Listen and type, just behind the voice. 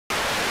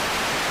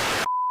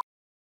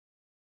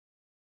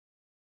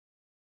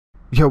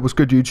Yo, what's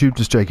good YouTube?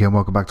 Just Jake here and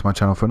welcome back to my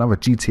channel for another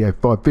GTA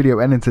 5 video.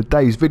 And in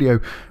today's video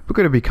we're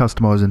going to be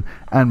customizing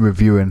and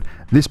reviewing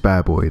this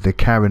bad boy, the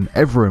Karin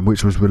Everon,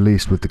 which was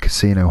released with the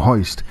Casino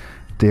Heist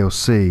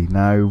DLC.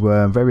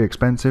 Now very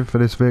expensive for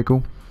this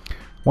vehicle,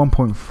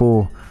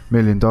 $1.4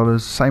 million,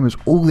 same as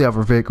all the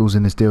other vehicles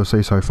in this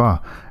DLC so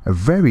far.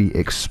 Very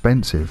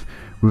expensive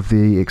with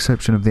the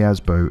exception of the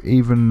ASBO,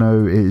 even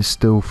though it is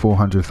still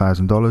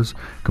 $400,000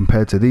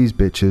 compared to these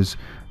bitches.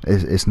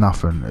 It's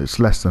nothing. It's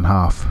less than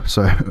half.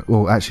 So,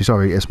 well, actually,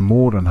 sorry, it's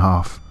more than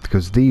half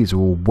because these are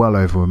all well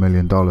over $1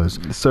 million.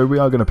 So we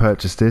are going to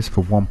purchase this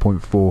for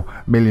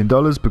 $1.4 million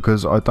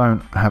because I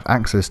don't have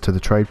access to the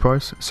trade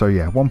price. So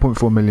yeah,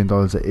 $1.4 million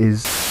it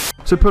is.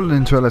 So put it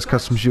into LS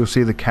Customs, you'll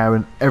see the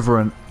Karin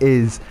Everon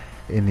is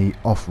in the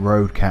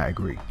off-road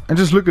category. And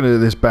just looking at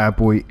this bad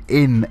boy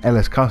in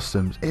LS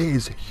Customs, it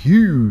is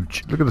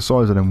huge. Look at the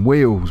size of them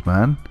wheels,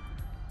 man.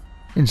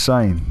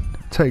 Insane.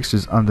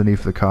 Textures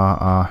underneath the car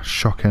are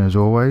shocking as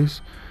always.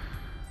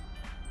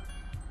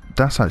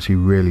 That's actually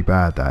really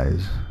bad, that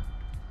is.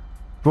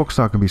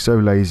 Rockstar can be so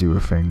lazy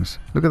with things.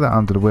 Look at that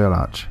under the wheel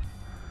arch.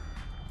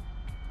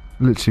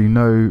 Literally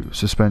no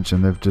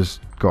suspension. They've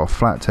just got a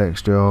flat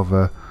texture of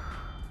a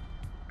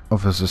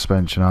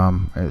suspension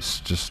arm. It's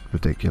just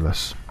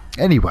ridiculous.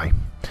 Anyway,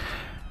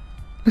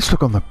 let's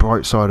look on the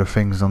bright side of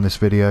things on this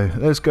video.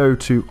 Let's go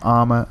to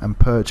armor and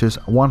purchase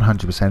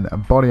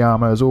 100% body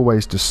armor as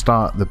always to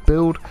start the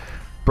build.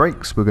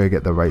 Brakes, we're going to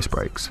get the race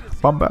brakes.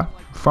 Bumper,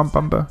 front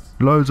bumper,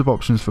 loads of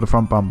options for the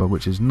front bumper,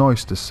 which is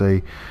nice to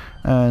see.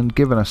 And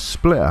giving a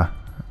splitter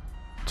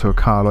to a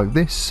car like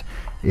this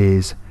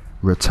is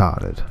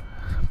retarded.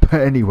 But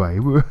anyway,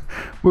 we're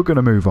going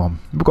to move on.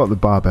 We've got the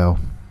barbell.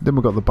 Then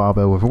we've got the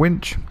barbell with a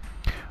winch.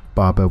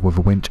 Barbell with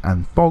a winch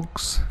and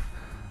fogs.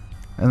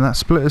 And that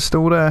splitter's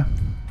still there.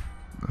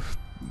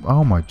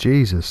 Oh my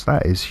Jesus,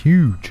 that is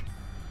huge.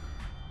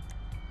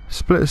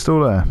 Splitter's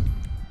still there.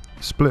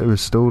 Splitter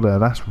is still there.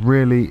 That's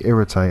really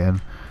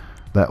irritating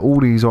that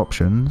all these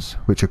options,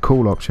 which are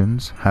cool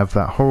options, have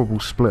that horrible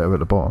splitter at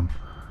the bottom.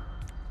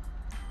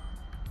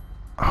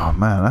 Oh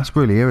man, that's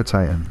really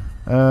irritating.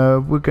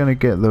 We're gonna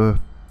get the...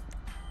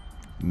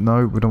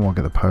 No, we don't want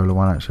to get the polar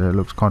one actually. It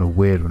looks kind of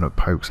weird when it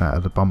pokes out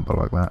of the bumper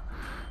like that.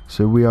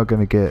 So we are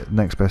going to get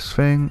next best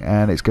thing,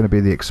 and it's going to be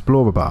the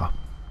Explorer bar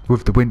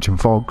with the winch and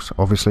fogs,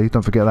 obviously,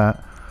 don't forget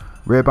that.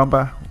 Rear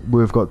bumper,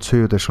 we've got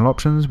two additional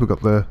options. We've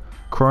got the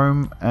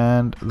chrome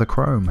and the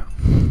chrome.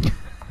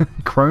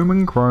 Chrome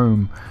and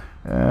chrome.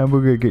 And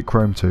we're going to get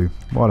chrome too.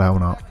 Why the hell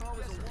not?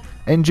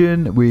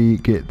 Engine, we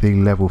get the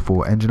level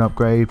 4 engine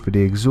upgrade. For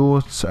the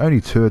exhausts,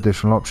 only two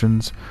additional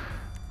options.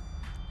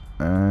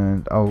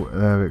 And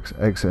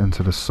exit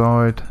into the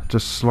side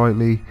just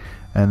slightly.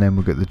 And then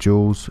we'll get the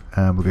jewels,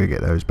 and we're going to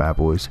get those bad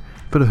boys.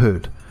 For the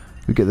hood,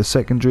 we get the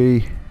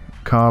secondary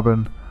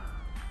carbon.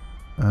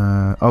 We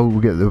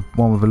get the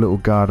one with a little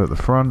guard at the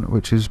front,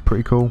 which is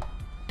pretty cool.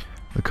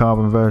 The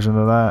carbon version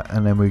of that,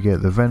 and then we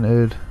get the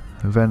vented,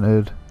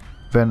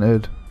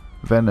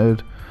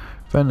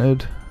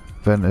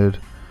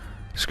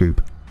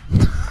 scoop.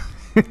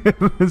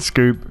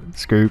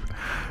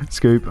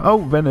 Scoop. Oh,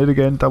 vented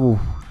again, double,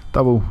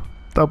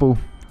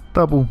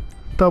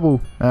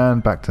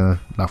 and back to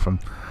nothing.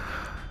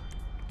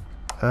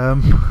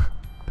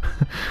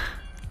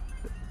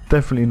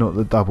 Definitely not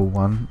the double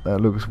one. That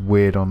looks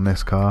weird on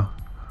this car.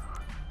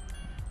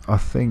 I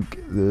think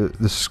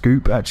the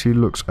scoop actually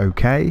looks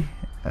okay,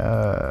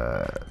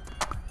 but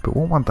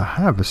what one to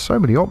have? There's so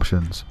many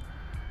options.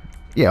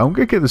 Yeah, I'm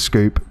gonna get the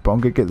scoop, but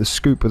I'm gonna get the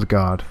scoop with the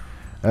guard.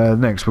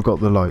 Next we've got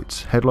the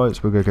lights,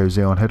 headlights. We're gonna go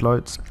Xeon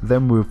headlights.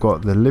 Then we've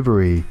got the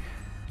livery.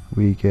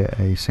 We get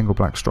a single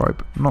black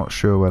stripe. Not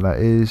sure where that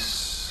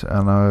is.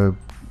 I know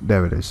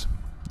there it is.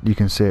 You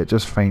can see it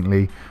just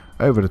faintly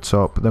over the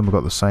top. Then we've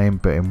got the same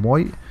but in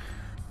white.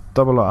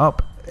 Double it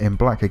up in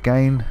black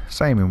again,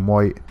 same in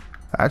white.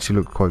 That actually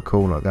looked quite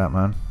cool like that,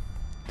 man.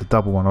 The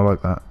double one, I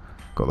like that.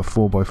 Got the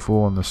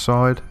 4x4 on the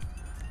side.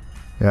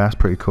 Yeah, that's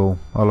pretty cool.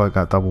 I like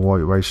that double white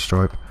race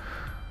stripe.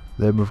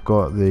 Then we've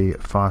got the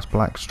fast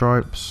black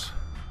stripes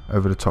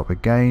over the top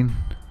again.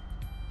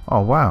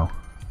 Oh wow,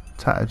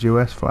 tattered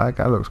US flag,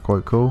 that looks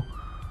quite cool.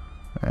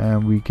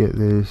 And we get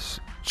this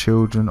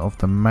Children of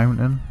the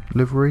Mountain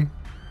livery.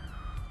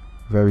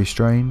 Very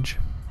strange.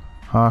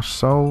 Harsh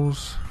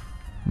Souls.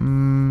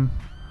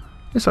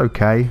 It's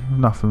okay.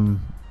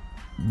 Nothing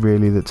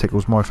really that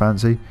tickles my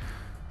fancy.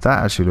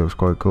 That actually looks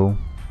quite cool.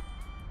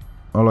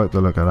 I like the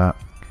look of that.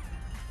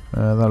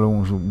 That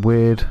looks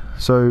weird.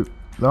 So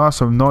there are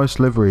some nice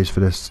liveries for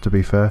this, to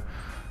be fair.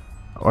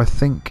 I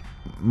think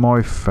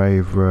my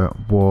favourite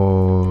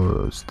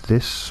was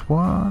this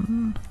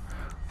one.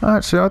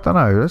 Actually, I don't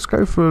know. Let's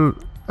go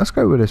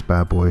with this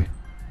bad boy.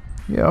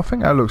 Yeah, I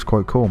think that looks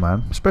quite cool,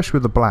 man. Especially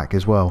with the black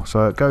as well.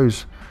 So it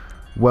goes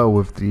well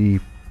with the,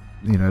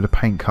 you know, the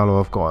paint colour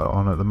I've got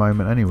on at the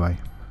moment anyway.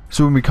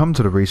 So when we come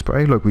to the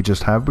respray, like we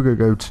just have, we're going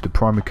to go to the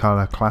primary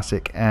colour,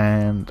 classic,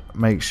 and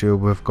make sure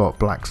we've got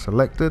black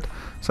selected.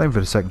 Same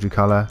for the secondary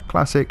colour,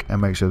 classic, and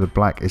make sure the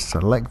black is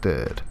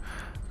selected.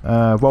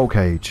 Roll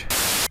cage.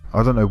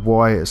 I don't know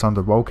why it's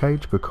under roll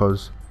cage,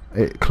 because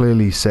it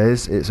clearly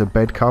says it's a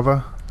bed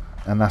cover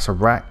and that's a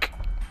rack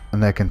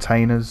and they're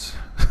containers.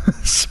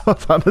 So I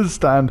don't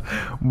understand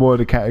why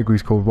the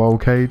category's called roll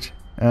cage.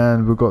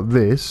 And we've got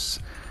this,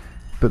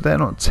 but they're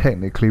not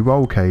technically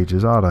roll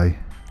cages, are they?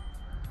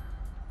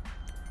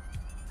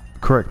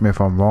 Correct me if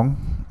I'm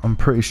wrong. I'm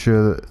pretty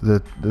sure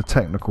that the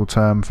technical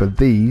term for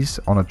these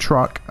on a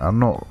truck are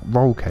not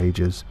roll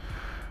cages,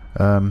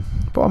 but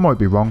I might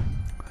be wrong.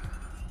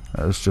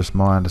 That's just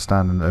my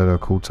understanding that they're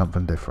called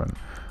something different.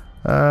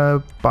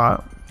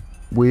 But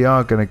we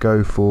are going to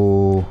go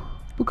for,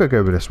 we're going to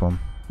go with this one.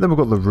 Then we've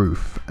got the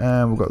roof,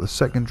 and we've got the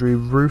secondary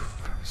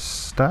roof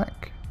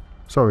stack.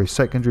 Sorry,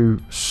 secondary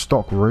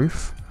stock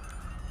roof.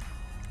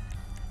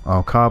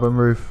 Oh, carbon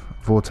roof.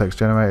 Vortex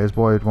generators.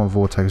 Why you'd want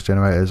vortex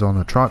generators on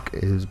a truck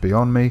is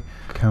beyond me.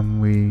 Can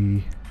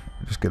we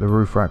just get the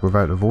roof rack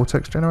without the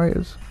vortex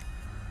generators?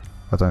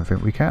 I don't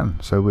think we can,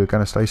 so we're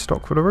going to stay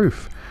stock for the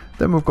roof.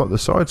 Then we've got the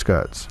side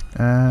skirts,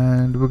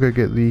 and we're going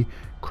to get the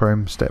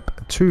chrome step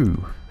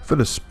 2 for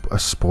the a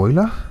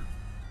spoiler.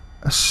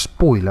 A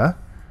spoiler?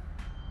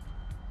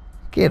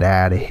 Get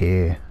out of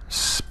here.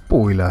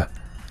 Spoiler.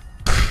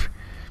 Pfft.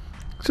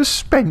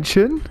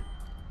 Suspension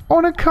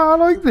on a car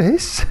like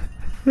this?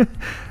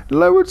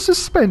 Lowered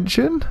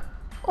suspension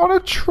on a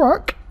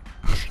truck?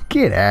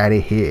 Get out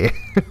of here.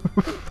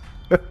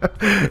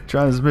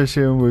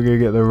 Transmission, we're going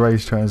to get the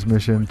race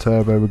transmission.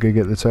 Turbo, we're going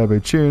to get the turbo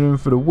tuning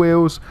for the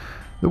wheels.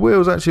 The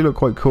wheels actually look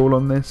quite cool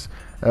on this.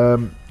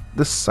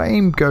 The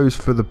same goes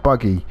for the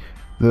buggy.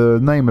 The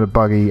name of the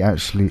buggy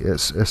actually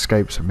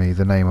escapes me,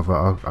 the name of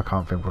it. I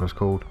can't think what it's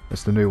called.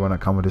 It's the new one that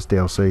comes with this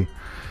DLC.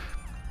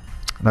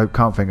 No,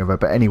 can't think of it.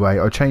 But anyway,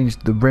 I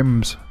changed the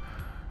rims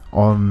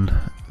on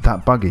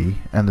that buggy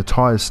and the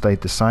tyres stayed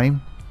the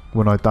same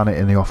when I'd done it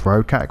in the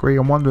off-road category.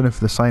 I'm wondering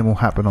if the same will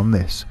happen on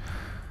this,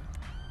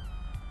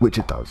 which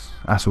it does.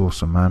 That's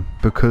awesome, man,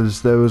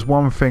 because there was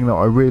one thing that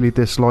I really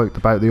disliked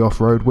about the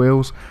off-road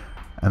wheels,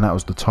 and that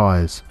was the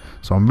tyres.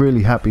 So I'm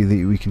really happy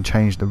that we can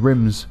change the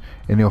rims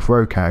in the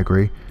off-road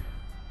category,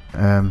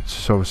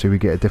 so obviously we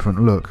get a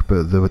different look,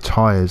 but the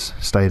tyres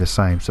stay the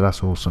same, so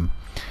that's awesome.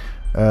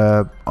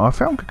 I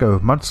think I could go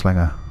with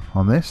Mudslinger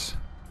on this.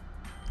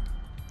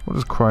 What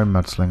does Chrome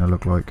Mudslinger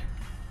look like?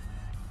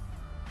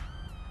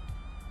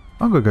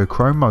 I'm going to go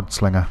Chrome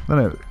Mudslinger. Then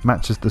it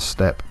matches the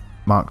step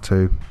Mark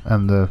II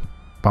and the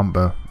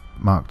bumper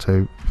Mark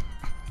II.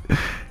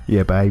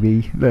 Yeah,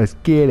 baby. Let's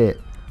get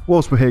it.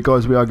 Whilst we're here,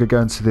 guys, we are going to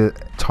go into the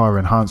tyre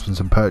enhancements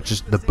and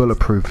purchase the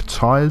bulletproof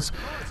tyres,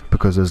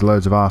 because there's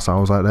loads of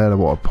arseholes out there that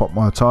want to pop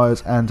my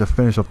tyres. And to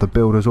finish off the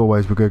build, as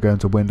always, we're going to go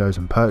into Windows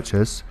and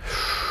purchase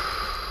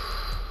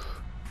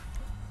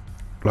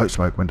light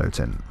smoke window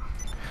tint.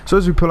 So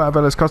as we pull out of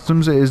LS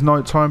Customs, it is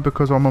night time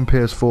because I'm on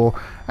PS4,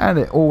 and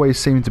it always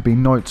seems to be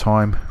night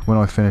time when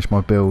I finish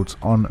my builds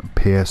on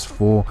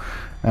PS4.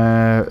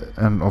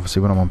 And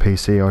obviously when I'm on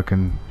PC, I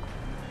can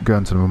go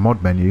into the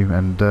mod menu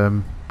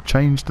and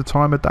change the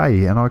time of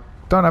day, and I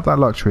don't have that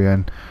luxury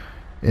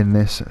in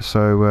this,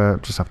 so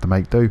just have to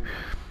make do.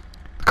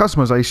 The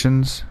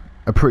customizations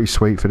are pretty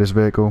sweet for this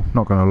vehicle,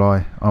 not gonna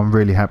lie. I'm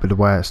really happy the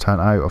way it's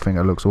turned out. I think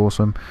it looks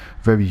awesome,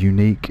 very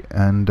unique,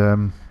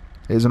 and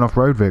it's an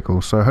off-road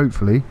vehicle, so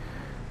hopefully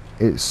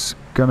it's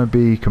gonna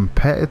be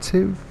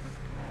competitive,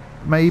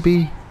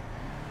 maybe.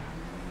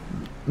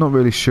 Not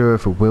really sure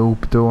if it will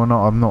do or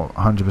not. I'm not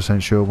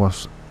 100% sure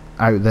what's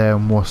out there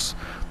and what's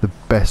the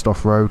best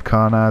off-road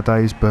car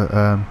nowadays, but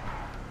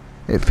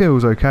it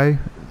feels okay.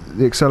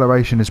 The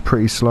acceleration is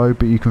pretty slow,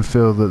 but you can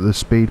feel that the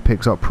speed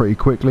picks up pretty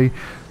quickly,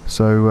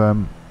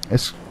 so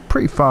it's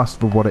pretty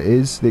fast for what it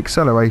is. The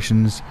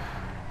acceleration's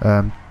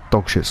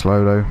dog shit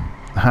slow though.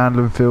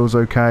 Handling feels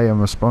okay and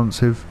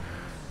responsive.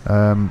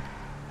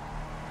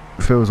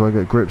 Feels like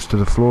it grips to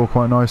the floor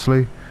quite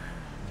nicely.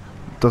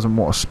 Doesn't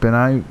want to spin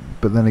out,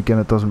 but then again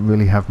it doesn't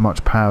really have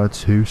much power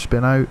to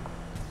spin out.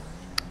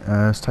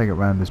 Let's take it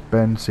around this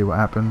bend, see what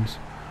happens.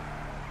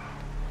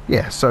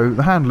 Yeah, so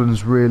the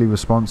handling's really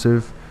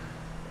responsive.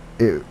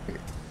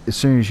 As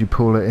soon as you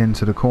pull it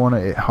into the corner,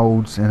 it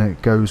holds and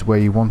it goes where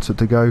you want it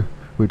to go,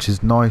 which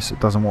is nice. It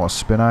doesn't want to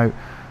spin out.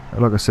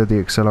 Like I said, the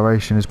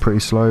acceleration is pretty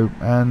slow,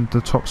 and the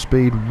top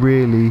speed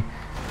really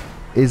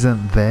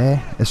isn't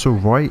there. It's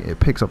alright, it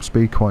picks up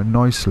speed quite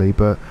nicely,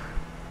 but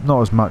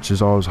not as much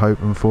as I was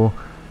hoping for,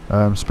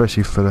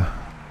 especially for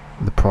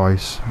the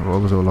price.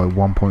 What was it, like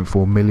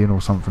 1.4 million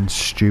or something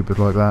stupid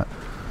like that?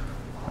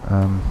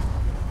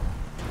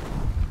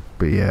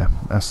 But yeah,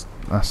 that's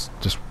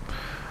just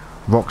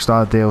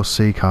Rockstar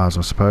DLC cars,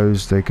 I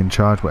suppose. They can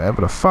charge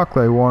whatever the fuck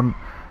they want,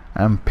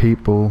 and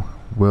people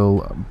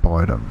will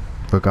buy them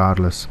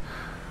regardless.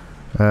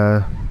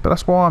 But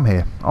that's why I'm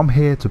here. I'm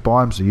here to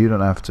buy them so you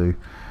don't have to.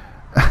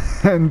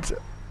 And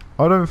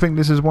I don't think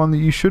this is one that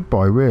you should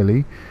buy,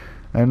 really,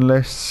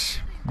 unless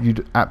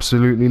you'd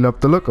absolutely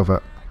love the look of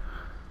it.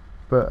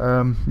 But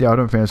yeah, I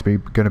don't think it's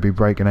going to be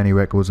breaking any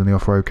records in the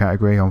off-road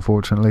category,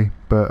 unfortunately.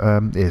 But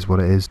it is what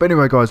it is. But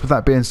anyway, guys, with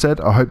that being said,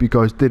 I hope you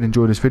guys did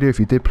enjoy this video. If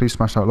you did, please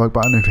smash that like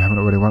button. If you haven't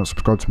already, why not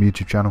subscribe to my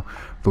YouTube channel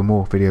for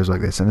more videos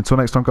like this. And until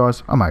next time,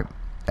 guys, I'm out.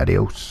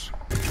 Adios.